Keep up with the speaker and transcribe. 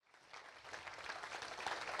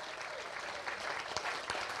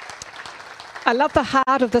I love the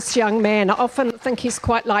heart of this young man. I often think he's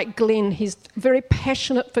quite like Glenn. He's very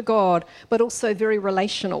passionate for God, but also very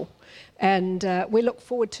relational. And we look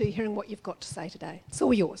forward to hearing what you've got to say today. It's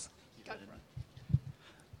all yours.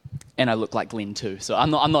 And I look like Glenn too. So I'm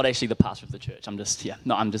not actually the pastor of the church. I'm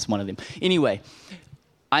just one of them. Anyway,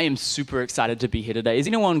 I am super excited to be here today. Is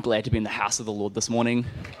anyone glad to be in the house of the Lord this morning?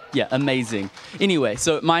 Yeah, amazing. Anyway,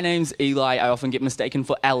 so my name's Eli. I often get mistaken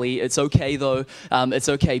for Ali. It's okay though. It's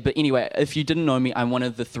okay. But anyway, if you didn't know me, I'm one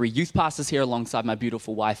of the 3 youth pastors here alongside my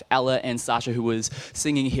beautiful wife, Ella, and Sasha, who was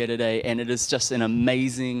singing here today. And it is just an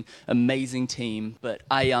amazing, amazing team. But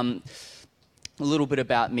a little bit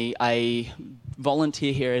about me. I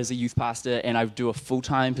volunteer here as a youth pastor, and I do a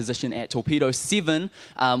full-time position at Torpedo 7,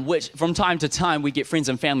 which from time to time we get friends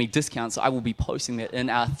and family discounts. So I will be posting that in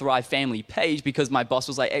our Thrive Family page because my boss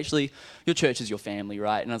was like, actually, your church is your family,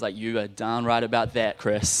 right? And I was like, you are darn right about that,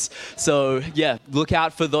 Chris. So yeah, look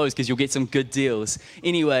out for those because you'll get some good deals.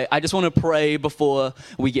 Anyway, I just want to pray before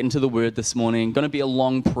we get into the word this morning. Going to be a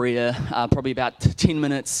long prayer, probably about 10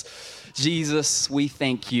 minutes. Jesus, we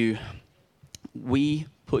thank you. We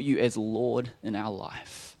put you as Lord in our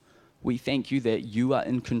life. We thank you that you are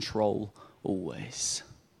in control always.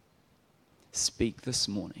 Speak this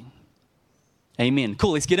morning. Amen.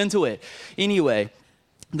 Cool, let's get into it. Anyway,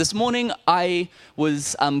 this morning I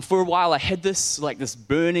was, for a while I had this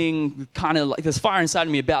burning kind of like this fire inside of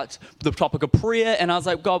me about the topic of prayer, and I was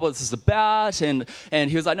like, God, what's this about? And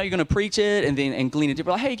he was like, no, you're going to preach it. And then Glenn and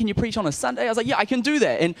Deborah were like, hey, can you preach on a Sunday? I was like, yeah, I can do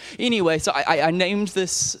that. And anyway, so I named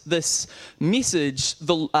this message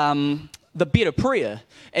the better prayer.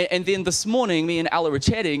 And then this morning, me and Ella were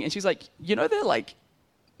chatting, and she's like, you know that like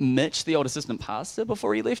Mitch, the old assistant pastor,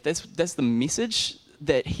 before he left, that's the message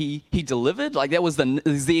that he delivered. Like that was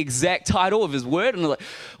the exact title of his word. And I was like,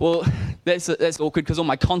 well, that's awkward because all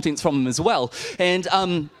my content's from him as well. And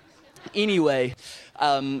anyway,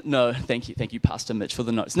 no, thank you, Pastor Mitch, for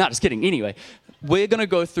the notes. No, just kidding. Anyway, we're going to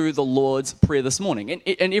go through the Lord's Prayer this morning.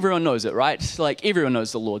 And everyone knows it, right? Like everyone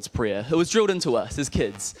knows the Lord's Prayer. It was drilled into us as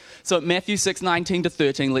kids. So Matthew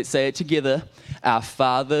 6:19-13, let's say it together. Our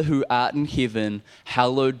Father who art in heaven,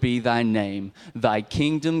 hallowed be thy name. Thy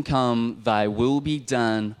kingdom come, thy will be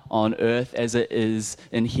done on earth as it is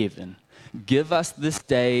in heaven. Give us this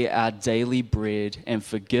day our daily bread, and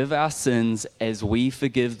forgive our sins as we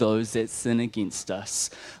forgive those that sin against us.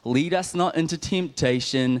 Lead us not into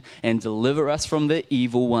temptation, and deliver us from the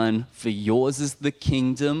evil one. For yours is the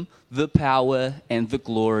kingdom, the power, and the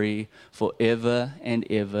glory forever and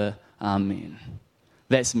ever. Amen.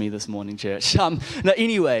 That's me this morning, church. Now,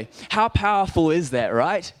 anyway, how powerful is that,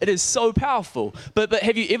 right? It is so powerful. But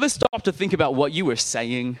have you ever stopped to think about what you were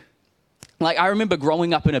saying? Like, I remember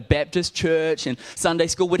growing up in a Baptist church, and Sunday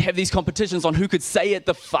school would have these competitions on who could say it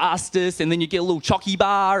the fastest, and then you'd get a little chalky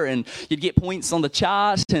bar, and you'd get points on the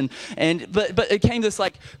chart, but it came this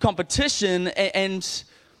like competition, and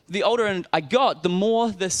the older I got, the more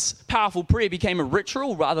this powerful prayer became a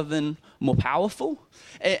ritual rather than more powerful,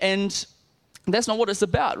 and that's not what it's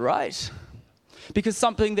about, right? Because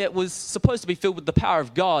something that was supposed to be filled with the power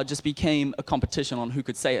of God just became a competition on who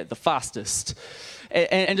could say it the fastest.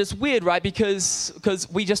 And it's weird, right? Because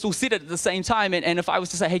we just all said it at the same time. And if I was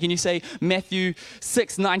to say, hey, can you say Matthew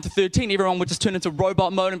 6:9-13, everyone would just turn into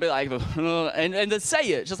robot mode and be like, and then say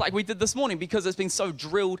it, just like we did this morning, because it's been so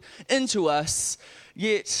drilled into us.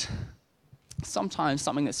 Yet sometimes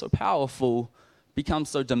something that's so powerful becomes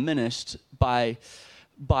so diminished by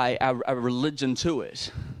our religion to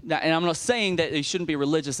it. Now, and I'm not saying that you shouldn't be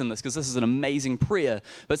religious in this, because this is an amazing prayer,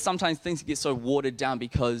 but sometimes things get so watered down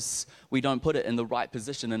because we don't put it in the right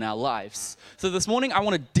position in our lives. So this morning, I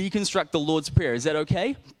want to deconstruct the Lord's Prayer. Is that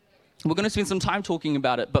okay? We're going to spend some time talking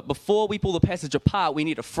about it, but before we pull the passage apart, we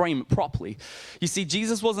need to frame it properly. You see,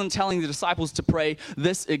 Jesus wasn't telling the disciples to pray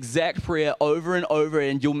this exact prayer over and over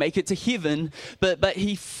and you'll make it to heaven, but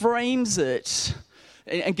he frames it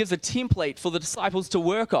and gives a template for the disciples to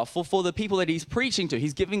work off, for the people that he's preaching to.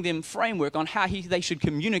 He's giving them framework on how they should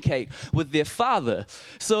communicate with their Father.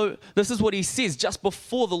 So this is what he says just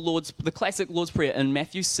before the classic Lord's Prayer in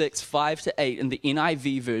Matthew 6:5-8 in the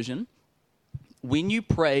NIV version. When you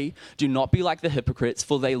pray, do not be like the hypocrites,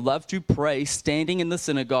 for they love to pray standing in the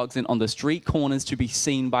synagogues and on the street corners to be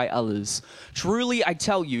seen by others. Truly, I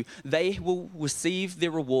tell you, they will receive their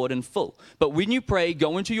reward in full. But when you pray,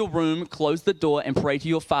 go into your room, close the door, and pray to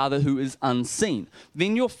your Father who is unseen.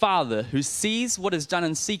 Then your Father, who sees what is done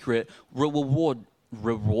in secret, will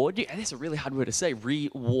reward you. That's a really hard word to say.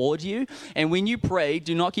 Reward you. And when you pray,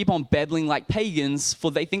 do not keep on babbling like pagans,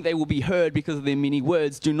 for they think they will be heard because of their many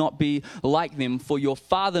words. Do not be like them, for your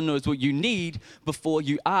Father knows what you need before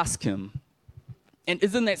you ask him. And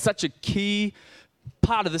isn't that such a key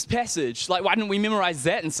part of this passage? Like, why didn't we memorize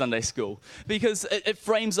that in Sunday school? Because it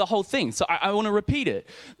frames the whole thing. So I want to repeat it.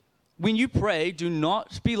 When you pray, do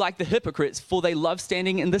not be like the hypocrites, for they love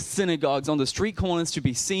standing in the synagogues on the street corners to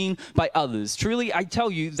be seen by others. Truly, I tell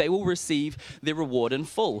you, they will receive their reward in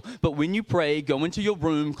full. But when you pray, go into your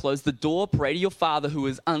room, close the door, pray to your Father who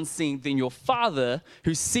is unseen. Then your Father,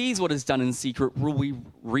 who sees what is done in secret, will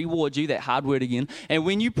reward you, that hard word again. And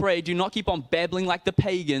when you pray, do not keep on babbling like the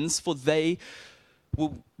pagans, for they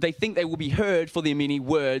think they will be heard for their many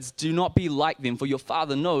words. Do not be like them, for your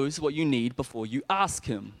Father knows what you need before you ask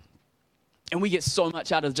him. And we get so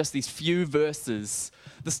much out of just these few verses,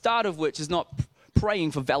 the start of which is not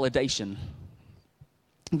praying for validation,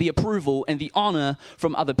 the approval and the honor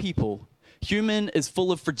from other people. Human is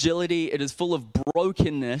full of fragility. It is full of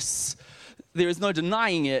brokenness. There is no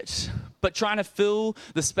denying it, but trying to fill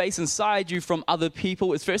the space inside you from other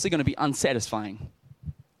people is firstly going to be unsatisfying,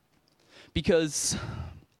 because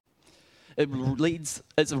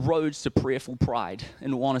it's a road to prayerful pride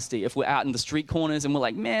and honesty. If we're out in the street corners and we're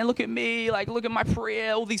like, man, look at me, like, look at my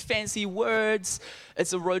prayer, all these fancy words,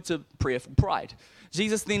 it's a road to prayerful pride.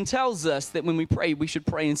 Jesus then tells us that when we pray, we should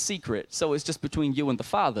pray in secret, so it's just between you and the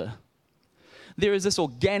Father. There is this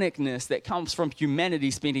organicness that comes from humanity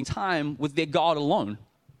spending time with their God alone.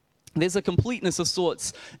 There's a completeness of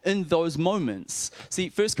sorts in those moments. See,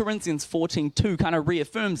 1 Corinthians 14:2 kind of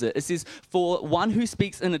reaffirms it. It says, for one who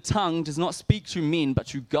speaks in a tongue does not speak to men, but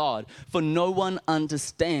to God. For no one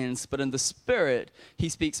understands, but in the Spirit he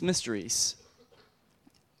speaks mysteries.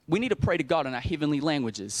 We need to pray to God in our heavenly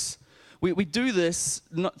languages. We do this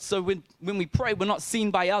so when we pray, we're not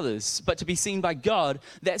seen by others, but to be seen by God.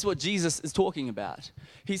 That's what Jesus is talking about.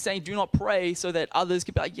 He's saying, do not pray so that others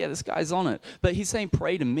can be like, yeah, this guy's on it. But he's saying,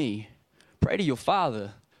 pray to me. Pray to your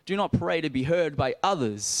Father. Do not pray to be heard by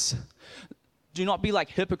others. Do not be like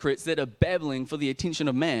hypocrites that are babbling for the attention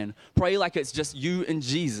of man. Pray like it's just you and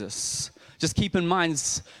Jesus. Just keep in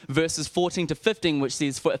mind verses 14 to 15, which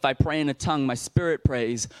says, for if I pray in a tongue, my spirit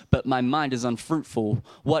prays, but my mind is unfruitful.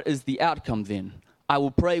 What is the outcome then? I will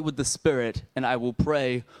pray with the spirit, and I will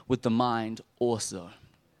pray with the mind also.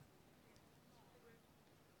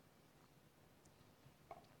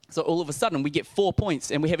 So all of a sudden, we get 4 points,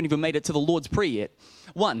 and we haven't even made it to the Lord's Prayer yet.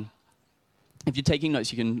 1, if you're taking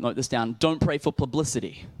notes, you can note this down. Don't pray for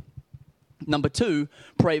publicity. Number 2,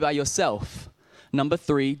 pray by yourself. Number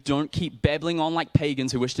 3, don't keep babbling on like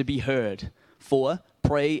pagans who wish to be heard. 4,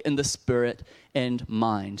 pray in the spirit and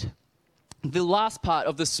mind. The last part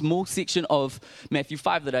of the small section of Matthew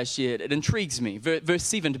 5 that I shared, it intrigues me. Verse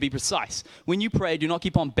 7 to be precise. When you pray, do not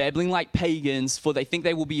keep on babbling like pagans, for they think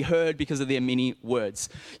they will be heard because of their many words.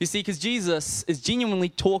 You see, because Jesus is genuinely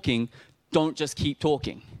talking, don't just keep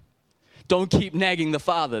talking. Don't keep nagging the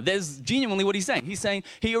Father. That's genuinely what he's saying. He's saying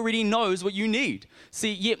he already knows what you need.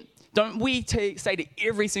 See, don't we say to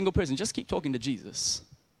every single person, just keep talking to Jesus.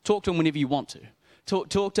 Talk to him whenever you want to.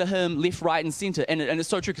 Talk to him left, right, and center. And it's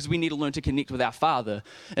so true because we need to learn to connect with our Father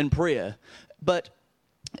in prayer. But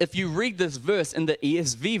if you read this verse in the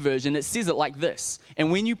ESV version, it says it like this.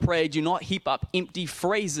 And when you pray, do not heap up empty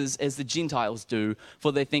phrases as the Gentiles do,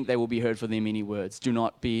 for they think they will be heard for their many words. Do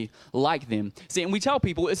not be like them. See, and we tell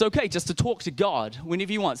people it's okay just to talk to God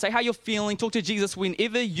whenever you want. Say how you're feeling. Talk to Jesus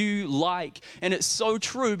whenever you like. And it's so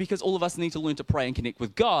true because all of us need to learn to pray and connect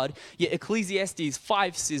with God. Yet Ecclesiastes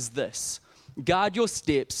 5 says this. Guard your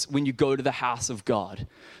steps when you go to the house of God.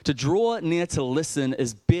 To draw near to listen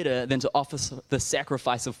is better than to offer the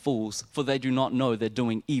sacrifice of fools, for they do not know they're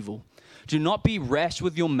doing evil. Do not be rash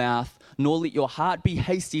with your mouth, nor let your heart be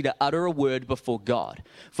hasty to utter a word before God.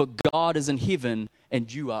 For God is in heaven,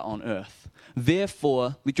 and you are on earth.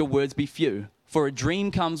 Therefore, let your words be few. For a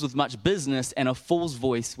dream comes with much business, and a fool's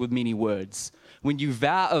voice with many words. When you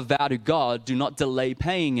vow a vow to God, do not delay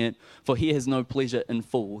paying it, for he has no pleasure in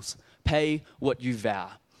fools. Pay what you vow.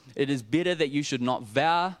 It is better that you should not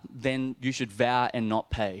vow than you should vow and not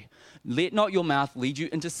pay. Let not your mouth lead you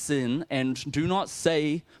into sin, and do not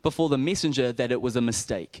say before the messenger that it was a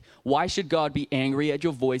mistake. Why should God be angry at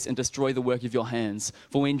your voice and destroy the work of your hands?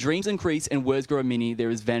 For when dreams increase and words grow many, there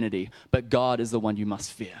is vanity, but God is the one you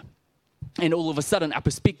must fear. And all of a sudden, our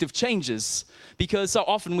perspective changes, because so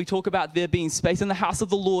often we talk about there being space in the house of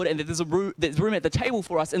the Lord and that there's room at the table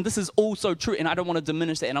for us. And this is all so true. And I don't want to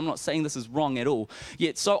diminish that. And I'm not saying this is wrong at all.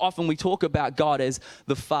 Yet so often we talk about God as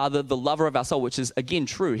the Father, the lover of our soul, which is, again,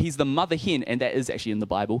 true. He's the mother hen, and that is actually in the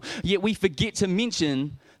Bible. Yet we forget to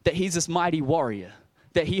mention that he's this mighty warrior,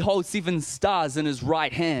 that he holds 7 stars in his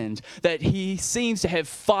right hand, that he seems to have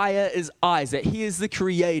fire in his eyes, that he is the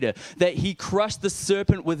creator, that he crushed the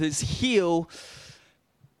serpent with his heel.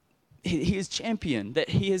 he is champion, that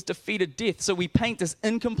he has defeated death. So we paint this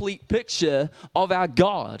incomplete picture of our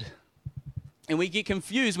God. And we get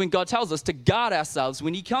confused when God tells us to guard ourselves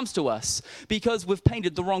when he comes to us, because we've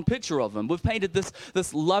painted the wrong picture of him. We've painted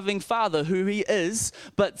this loving Father who he is,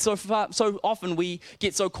 but so often we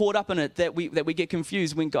get so caught up in it that we get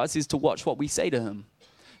confused when God says to watch what we say to him.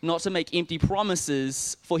 Not to make empty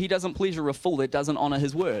promises, for he doesn't pleasure a fool that doesn't honor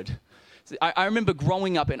his word. I remember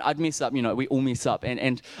growing up, and I'd mess up, we all mess up,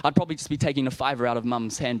 and I'd probably just be taking a $5 out of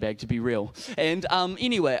mum's handbag, to be real. And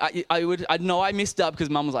anyway, I'd know I messed up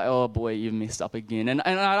because mum was like, oh boy, you messed up again. And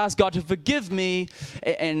I'd ask God to forgive me,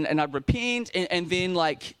 and I'd repent, and then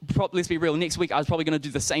let's be real, next week I was probably going to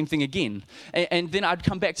do the same thing again. And then I'd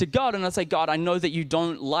come back to God and I'd say, God, I know that you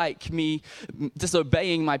don't like me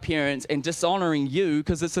disobeying my parents and dishonoring you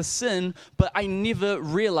because it's a sin, but I never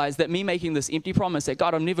realized that me making this empty promise that,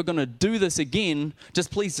 God, I'm never going to do this again,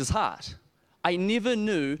 just pleased his heart. I never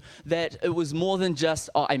knew that it was more than just,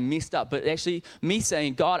 I messed up, but actually me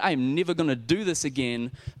saying, God, I'm never going to do this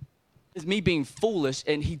again, is me being foolish.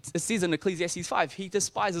 And it says in Ecclesiastes 5, he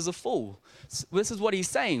despises a fool. So this is what he's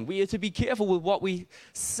saying. We are to be careful with what we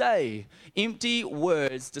say. Empty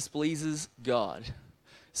words displeases God.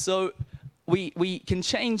 So we can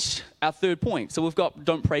change our third point. So we've got,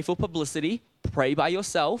 don't pray for publicity. Pray by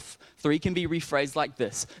yourself. 3 can be rephrased like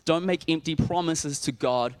this. Don't make empty promises to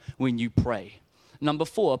God when you pray. Number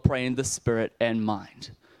 4, pray in the spirit and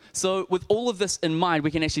mind. So with all of this in mind,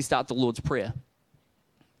 we can actually start the Lord's Prayer.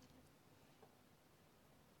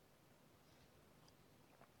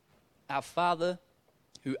 Our Father,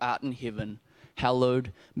 who art in heaven,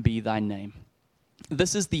 hallowed be thy name.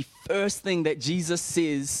 This is the first thing that Jesus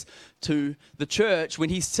says to the church when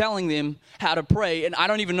he's telling them how to pray, and I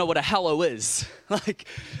don't even know what a hallow is.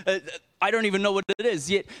 I don't even know what it is,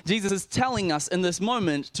 yet Jesus is telling us in this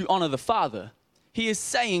moment to honor the Father. He is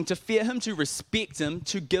saying to fear him, to respect him,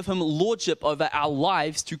 to give him lordship over our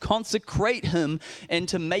lives, to consecrate him and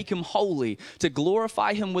to make him holy, to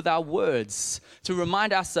glorify him with our words, to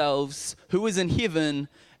remind ourselves who is in heaven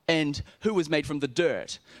and who was made from the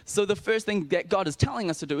dirt. So the first thing that God is telling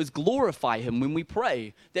us to do is glorify him when we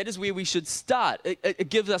pray. That is where we should start. It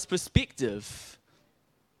gives us perspective.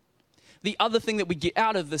 The other thing that we get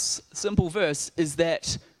out of this simple verse is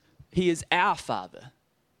that he is our Father.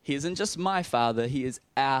 He isn't just my Father, he is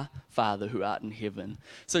our Father who art in heaven.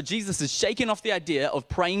 So Jesus is shaking off the idea of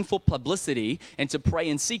praying for publicity and to pray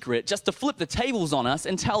in secret, just to flip the tables on us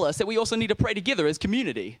and tell us that we also need to pray together as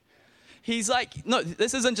community. He's like, no,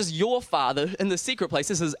 this isn't just your Father in the secret place.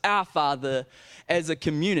 This is our Father as a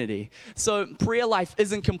community. So prayer life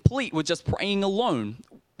isn't complete with just praying alone.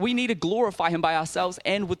 We need to glorify him by ourselves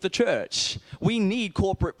and with the church. We need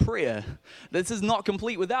corporate prayer. This is not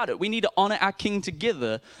complete without it. We need to honor our King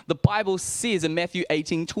together. The Bible says in Matthew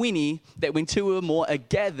 18:20 that when 2 or more are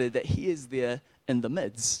gathered, that he is there in the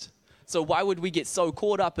midst. So why would we get so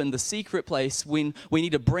caught up in the secret place when we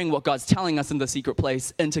need to bring what God's telling us in the secret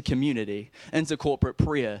place into community, into corporate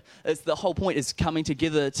prayer? It's the whole point is coming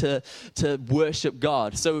together to worship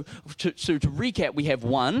God. So to recap, we have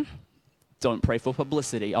 1, don't pray for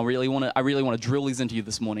publicity. I really want to drill these into you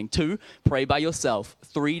this morning. 2, pray by yourself.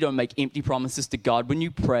 3, don't make empty promises to God when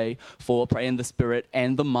you pray. 4, pray in the spirit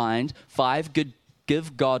and the mind. 5,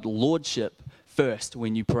 give God lordship first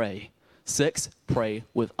when you pray. 6, pray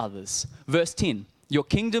with others. Verse 10, your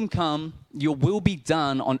kingdom come, your will be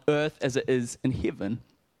done on earth as it is in heaven.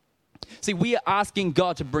 See, we are asking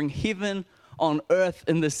God to bring heaven on earth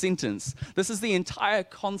in this sentence. This is the entire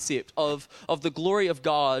concept of the glory of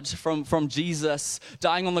God from Jesus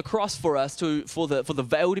dying on the cross for us for the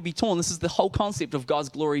veil to be torn. This is the whole concept of God's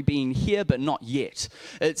glory being here but not yet.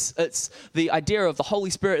 It's the idea of the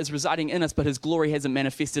Holy Spirit is residing in us but his glory hasn't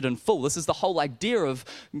manifested in full. This is the whole idea of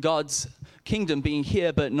God's kingdom being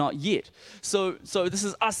here but not yet. So this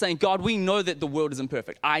is us saying, God, we know that the world is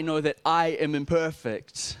imperfect. I know that I am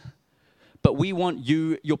imperfect. But we want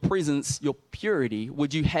you, your presence, your purity.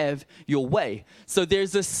 Would you have your way? So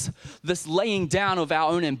there's this laying down of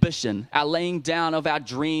our own ambition, our laying down of our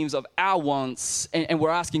dreams, of our wants, and we're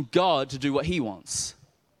asking God to do what he wants.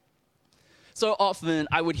 So often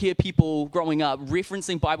I would hear people growing up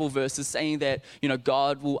referencing Bible verses saying that,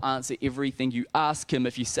 God will answer everything you ask him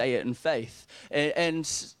if you say it in faith. And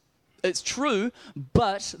it's true,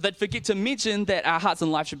 but they'd forget to mention that our hearts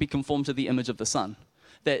and life should be conformed to the image of the Son.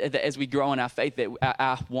 That as we grow in our faith, that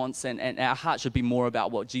our wants and our heart should be more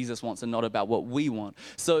about what Jesus wants and not about what we want.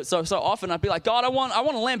 So often I'd be like, God, I want a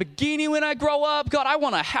Lamborghini when I grow up. God, I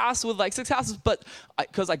want a house with 6 houses. But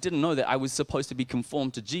because I didn't know that I was supposed to be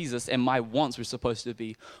conformed to Jesus and my wants were supposed to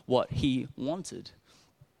be what he wanted.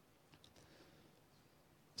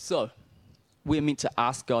 So, we're meant to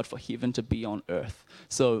ask God for heaven to be on earth.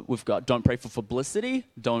 So we've got, don't pray for publicity,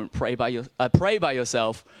 don't pray by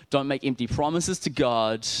yourself, don't make empty promises to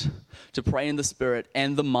God, to pray in the spirit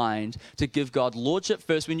and the mind, to give God lordship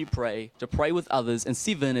first when you pray, to pray with others. And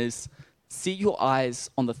 7 is, set your eyes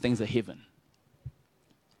on the things of heaven.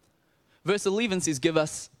 Verse 11 says, give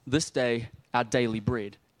us this day our daily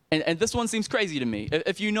bread. And this one seems crazy to me.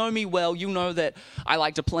 If you know me well, you know that I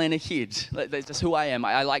like to plan ahead. That's just who I am.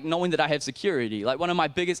 I like knowing that I have security. Like, one of my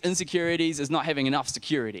biggest insecurities is not having enough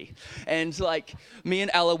security. And like, me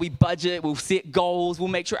and Ella, we budget, we'll set goals, we'll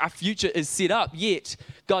make sure our future is set up. Yet,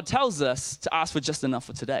 God tells us to ask for just enough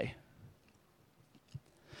for today.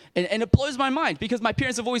 And it blows my mind, because my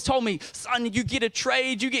parents have always told me, son, you get a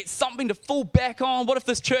trade, you get something to fall back on. What if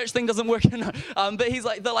this church thing doesn't work? But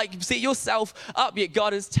they're like, set yourself up. Yet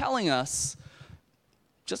God is telling us,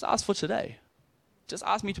 just ask for today. Just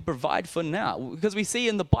ask me to provide for now. Because we see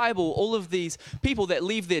in the Bible all of these people that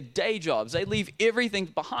leave their day jobs. They leave everything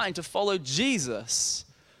behind to follow Jesus.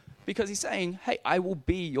 Because he's saying, hey, I will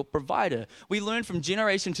be your provider. We learn from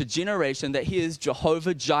generation to generation that he is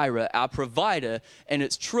Jehovah Jireh, our provider, and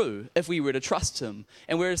it's true if we were to trust him.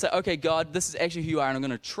 And we're to say, okay, God, this is actually who you are, and I'm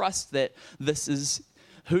going to trust that this is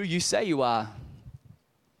who you say you are.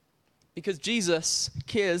 Because Jesus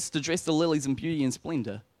cares to dress the lilies in beauty and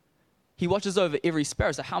splendor. He watches over every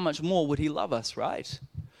sparrow, so how much more would he love us, right?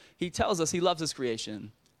 He tells us he loves his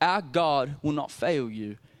creation. Our God will not fail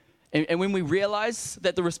you. And when we realize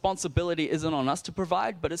that the responsibility isn't on us to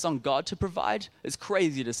provide, but it's on God to provide, it's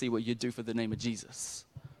crazy to see what you do for the name of Jesus.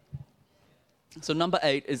 So number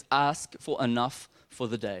 8 is ask for enough for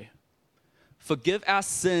the day. Forgive our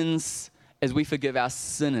sins as we forgive our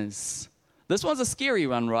sinners. This one's a scary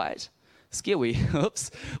one, right? Scary. Oops.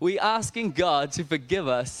 We asking God to forgive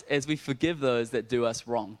us as we forgive those that do us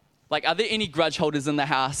wrong. Like, are there any grudge holders in the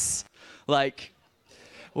house? Like,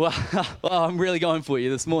 well, I'm really going for you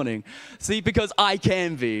this morning. See, because I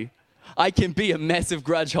can be a massive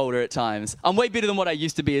grudge holder at times. I'm way better than what I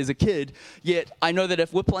used to be as a kid, yet I know that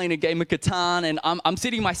if we're playing a game of Catan and I'm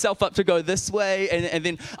setting myself up to go this way, and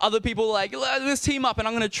then other people are like, let's team up and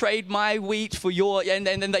I'm going to trade my wheat for your, and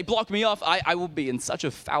then they block me off, I will be in such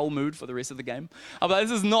a foul mood for the rest of the game. I'm like,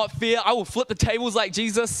 this is not fair. I will flip the tables like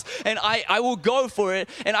Jesus, and I will go for it,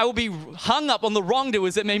 and I will be hung up on the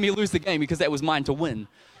wrongdoers that made me lose the game, because that was mine to win.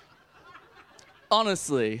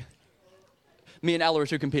 Honestly, me and Ella are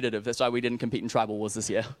too competitive. That's why we didn't compete in Tribal Wars this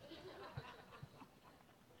year.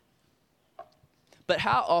 But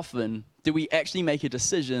how often do we actually make a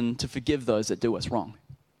decision to forgive those that do us wrong?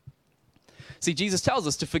 See, Jesus tells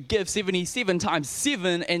us to forgive 77 times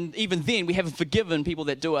 7, and even then we haven't forgiven people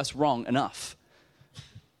that do us wrong enough.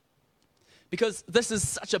 Because this is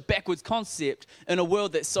such a backwards concept in a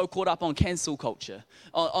world that's so caught up on cancel culture.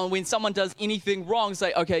 On when someone does anything wrong,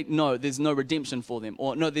 say, okay, no, there's no redemption for them.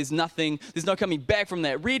 Or no, there's no coming back from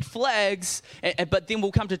that. Red flags, but then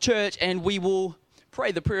we'll come to church and we will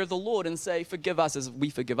pray the prayer of the Lord and say, forgive us as we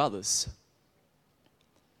forgive others.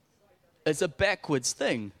 It's a backwards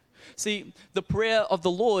thing. See, the prayer of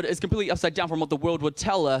the Lord is completely upside down from what the world would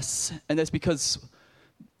tell us, and that's because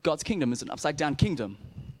God's kingdom is an upside down kingdom.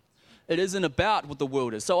 It isn't about what the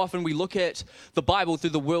world is. So often we look at the Bible through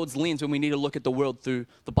the world's lens when we need to look at the world through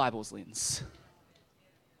the Bible's lens.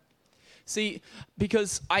 See,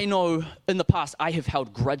 because I know in the past I have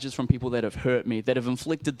held grudges from people that have hurt me, that have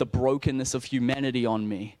inflicted the brokenness of humanity on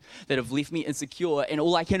me, that have left me insecure. And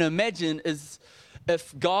all I can imagine is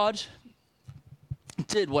if God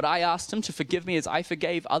did what I asked him to forgive me as I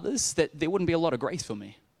forgave others, that there wouldn't be a lot of grace for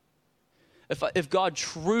me. If God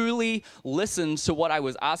truly listened to what I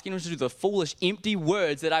was asking him to do, the foolish, empty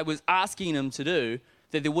words that I was asking him to do,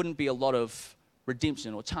 that there wouldn't be a lot of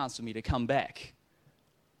redemption or chance for me to come back.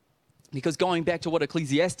 Because going back to what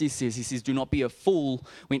Ecclesiastes says, he says, do not be a fool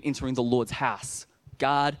when entering the Lord's house.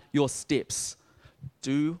 Guard your steps.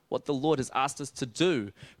 Do what the Lord has asked us to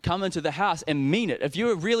do. Come into the house and mean it. If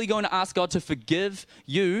you're really going to ask God to forgive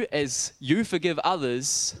you as you forgive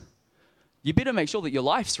others, you better make sure that your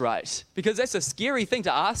life's right, because that's a scary thing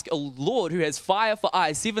to ask a Lord who has fire for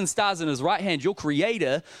eyes, 7 stars in his right hand, your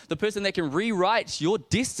creator, the person that can rewrite your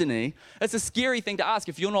destiny. It's a scary thing to ask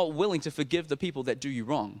if you're not willing to forgive the people that do you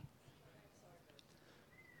wrong.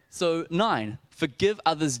 So 9, forgive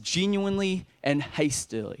others genuinely and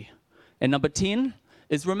hastily. And number 10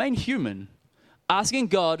 is remain human. Asking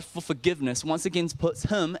God for forgiveness once again puts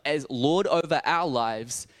him as Lord over our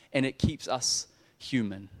lives, and it keeps us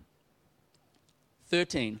human.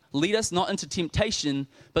 13, lead us not into temptation,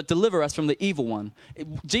 but deliver us from the evil one.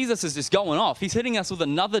 Jesus is just going off. He's hitting us with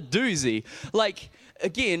another doozy. Like,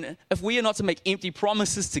 again, if we are not to make empty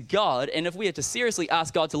promises to God, and if we are to seriously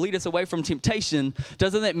ask God to lead us away from temptation,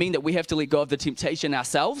 doesn't that mean that we have to let go of the temptation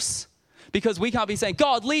ourselves? Because we can't be saying,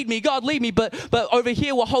 God, lead me, but over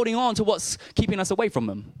here we're holding on to what's keeping us away from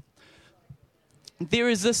Him. There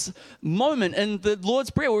is this moment in the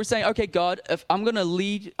Lord's Prayer where we're saying, okay, God, if I'm going to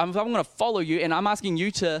lead, if I'm going to follow you, and I'm asking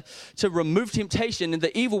you to remove temptation and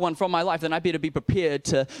the evil one from my life, then I better be prepared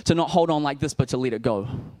to not hold on like this, but to let it go.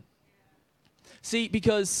 See,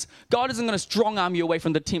 because God isn't going to strong arm you away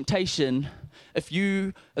from the temptation if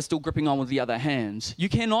you are still gripping on with the other hand. You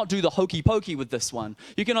cannot do the hokey pokey with this one.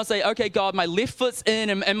 You cannot say, okay, God, my left foot's in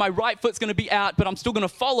and my right foot's going to be out, but I'm still going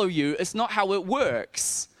to follow you. It's not how it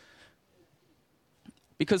works.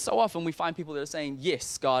 Because so often we find people that are saying,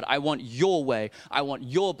 yes, God, I want your way. I want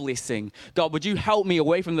your blessing. God, would you help me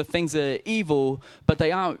away from the things that are evil, but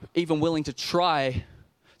they aren't even willing to try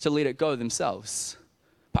to let it go themselves.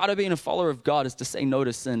 Part of being a follower of God is to say no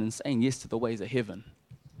to sin and saying yes to the ways of heaven.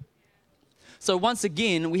 So once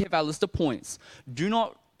again, we have our list of points. Do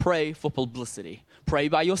not pray for publicity. Pray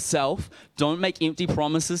by yourself. Don't make empty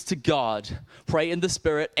promises to God. Pray in the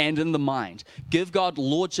spirit and in the mind. Give God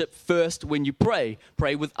lordship first when you pray.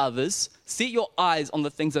 Pray with others. Set your eyes on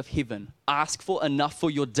the things of heaven. Ask for enough for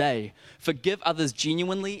your day. Forgive others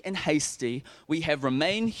genuinely and hasty. We have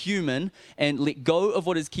remained human and let go of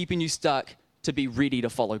what is keeping you stuck to be ready to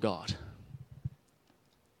follow God.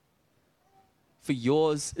 For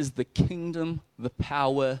yours is the kingdom, the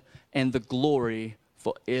power, and the glory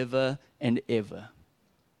forever and ever.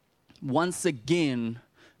 Once again,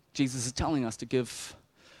 Jesus is telling us to give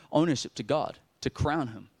ownership to God, to crown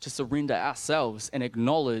Him, to surrender ourselves and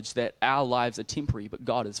acknowledge that our lives are temporary, but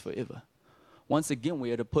God is forever. Once again,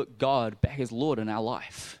 we are to put God back as Lord in our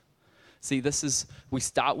life. See, we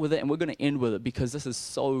start with it and we're going to end with it because this is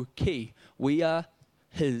so key. We are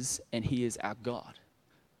His and He is our God.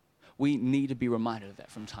 We need to be reminded of that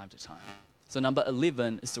from time to time. So number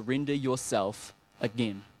 11 is surrender yourself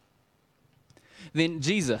again. Then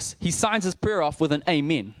Jesus, He signs His prayer off with an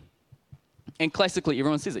amen. And classically,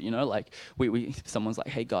 everyone says it, like someone's like,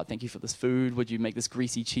 hey, God, thank you for this food. Would you make this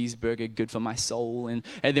greasy cheeseburger good for my soul? And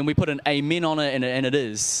then we put an amen on it, and it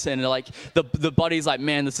is. And like the body's like,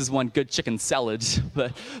 man, this is one good chicken salad.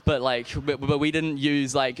 But we didn't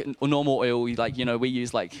use like normal oil. We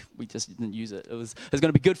just didn't use it. It was going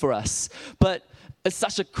to be good for us. But it's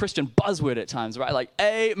such a Christian buzzword at times, right? Like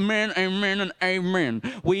amen, amen, and amen.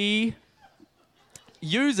 We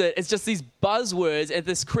use it. It's just these buzzwords and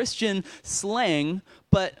this Christian slang,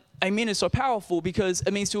 but amen is so powerful because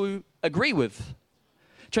it means to agree with.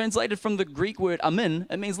 Translated from the Greek word amen,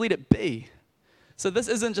 it means let it be. So this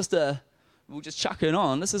isn't just we'll just chuck it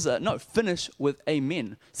on. This is finish with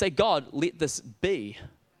amen. Say, God, let this be.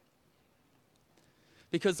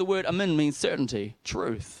 Because the word amen means certainty,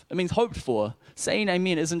 truth. It means hoped for. Saying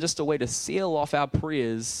amen isn't just a way to seal off our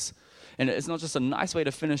prayers. And it's not just a nice way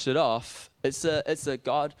to finish it off. It's a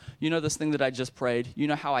God, this thing that I just prayed. You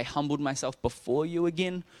know how I humbled myself before you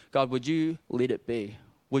again? God, would you let it be?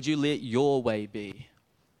 Would you let your way be?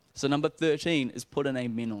 So number 13 is put an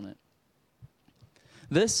amen on it.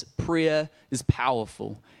 This prayer is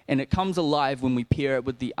powerful, and it comes alive when we pair it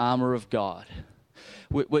with the armor of God,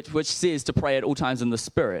 which says to pray at all times in the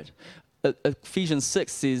Spirit. Ephesians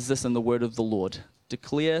 6 says this in the word of the Lord.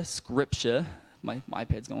 Declare Scripture. My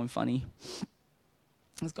iPad's going funny.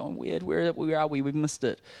 It's going weird. Where are we? We've missed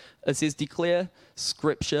it. It says, declare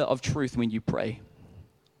Scripture of truth when you pray.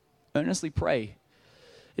 Earnestly pray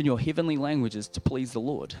in your heavenly languages to please the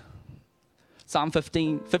Lord. Psalm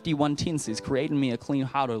 51:10 says, create in me a clean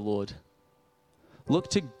heart, O Lord. Look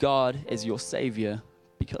to God as your Savior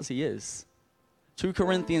because He is. 2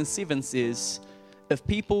 Corinthians 7 says, if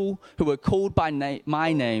people who are called by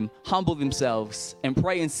my name humble themselves and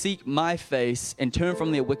pray and seek my face and turn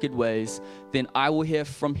from their wicked ways, then I will hear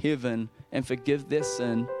from heaven and forgive their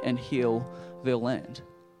sin and heal their land.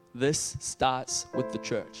 This starts with the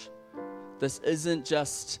church. This isn't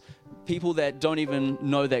just people that don't even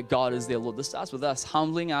know that God is their Lord. This starts with us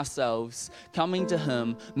humbling ourselves, coming to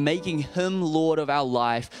Him, making Him Lord of our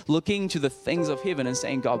life, looking to the things of heaven and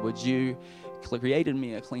saying, God, would you create in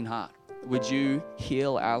me a clean heart? Would you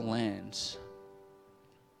heal our land?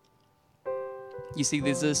 You see,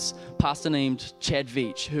 there's this pastor named Chad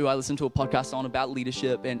Veach who I listen to a podcast on about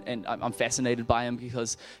leadership, and I'm fascinated by him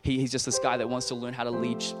because he's just this guy that wants to learn how to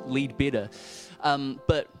lead better.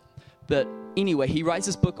 But anyway, he writes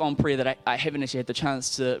this book on prayer that I haven't actually had the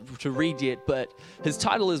chance to read yet, but his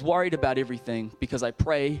title is Worried About Everything Because I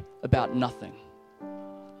Pray About Nothing.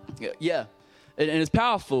 Yeah, and it's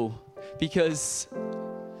powerful because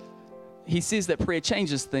he says that prayer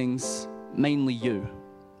changes things, mainly you.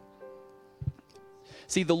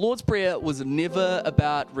 See, the Lord's Prayer was never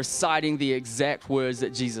about reciting the exact words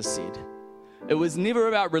that Jesus said. It was never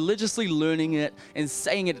about religiously learning it and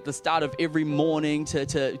saying it at the start of every morning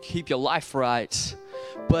to keep your life right.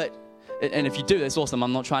 And if you do, that's awesome.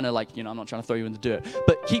 I'm not trying to I'm not trying to throw you in the dirt.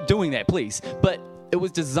 But keep doing that, please. But it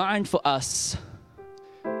was designed for us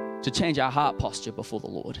to change our heart posture before the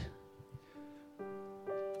Lord.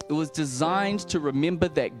 It was designed to remember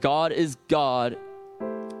that God is God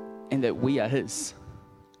and that we are His.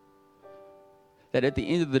 That at the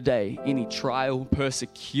end of the day, any trial,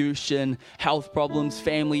 persecution, health problems,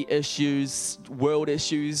 family issues, world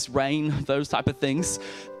issues, rain, those type of things,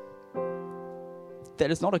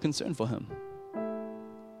 that is not a concern for Him.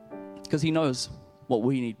 Because He knows what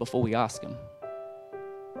we need before we ask Him.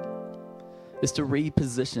 Is to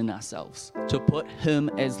reposition ourselves, to put Him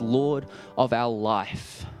as Lord of our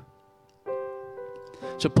life,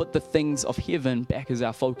 to put the things of heaven back as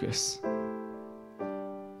our focus,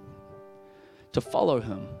 to follow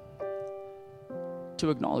Him,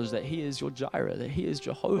 to acknowledge that He is your Jireh, that He is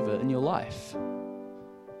Jehovah in your life.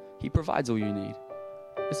 He provides all you need.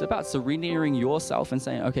 It's about surrendering yourself and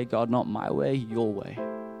saying, okay, God, not my way, your way.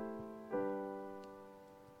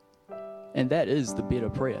 And that is the better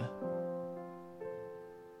prayer.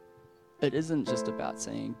 It isn't just about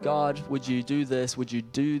saying, God, would you do this? Would you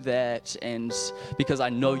do that? And because I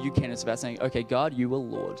know you can, it's about saying, okay, God, you are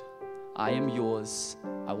Lord. I am yours.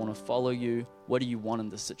 I want to follow you. What do you want in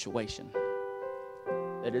this situation?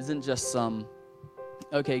 It isn't just some,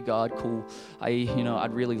 okay, God, cool.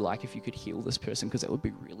 I'd really like if you could heal this person because that would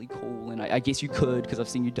be really cool. And I guess you could because I've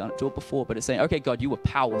seen you do it before. But it's saying, okay, God, you are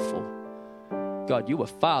powerful. God, you are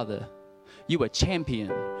Father. You are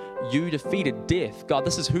champion. You defeated death. God,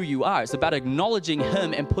 this is who you are. It's about acknowledging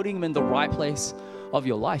Him and putting Him in the right place of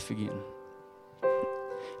your life again.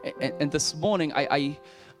 And this morning,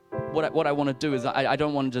 what I want to do is I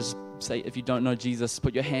don't want to just say, if you don't know Jesus,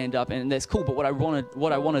 put your hand up, and that's cool. But what I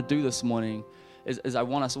want to do this morning is I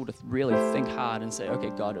want us all to really think hard and say, okay,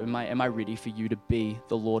 God, am I ready for you to be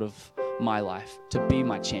the Lord of my life, to be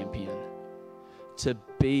my champion, to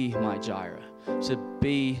be my Jireh, to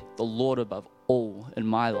be the Lord above all in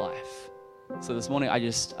my life. So this morning, I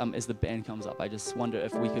just, as the band comes up, I just wonder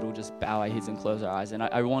if we could all just bow our heads and close our eyes. And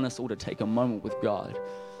I want us all to take a moment with God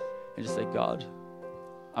and just say, God,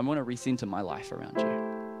 I'm going to recenter my life around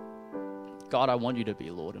you. God, I want you to be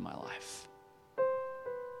Lord in my life.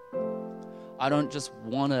 I don't just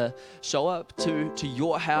want to show up to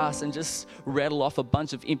your house and just rattle off a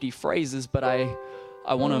bunch of empty phrases, but I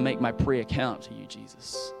want to make my prayer count to you,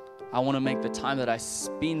 Jesus. I want to make the time that I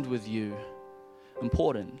spend with you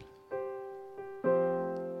important.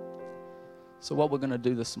 So what we're going to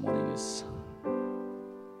do this morning is,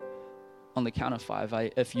 on the count of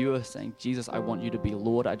 5, if you are saying, Jesus, I want you to be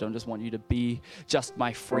Lord, I don't just want you to be just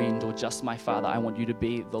my friend or just my father, I want you to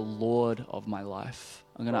be the Lord of my life.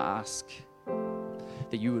 I'm going to ask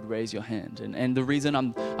that you would raise your hand. And the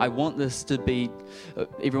reason I want this to be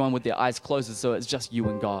everyone with their eyes closed is so it's just you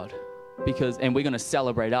and God. And we're going to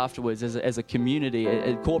celebrate afterwards as a community,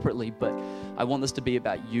 corporately, but I want this to be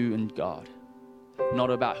about you and God,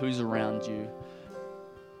 not about who's around you.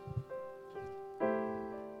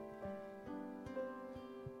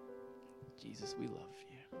 Jesus, we love you.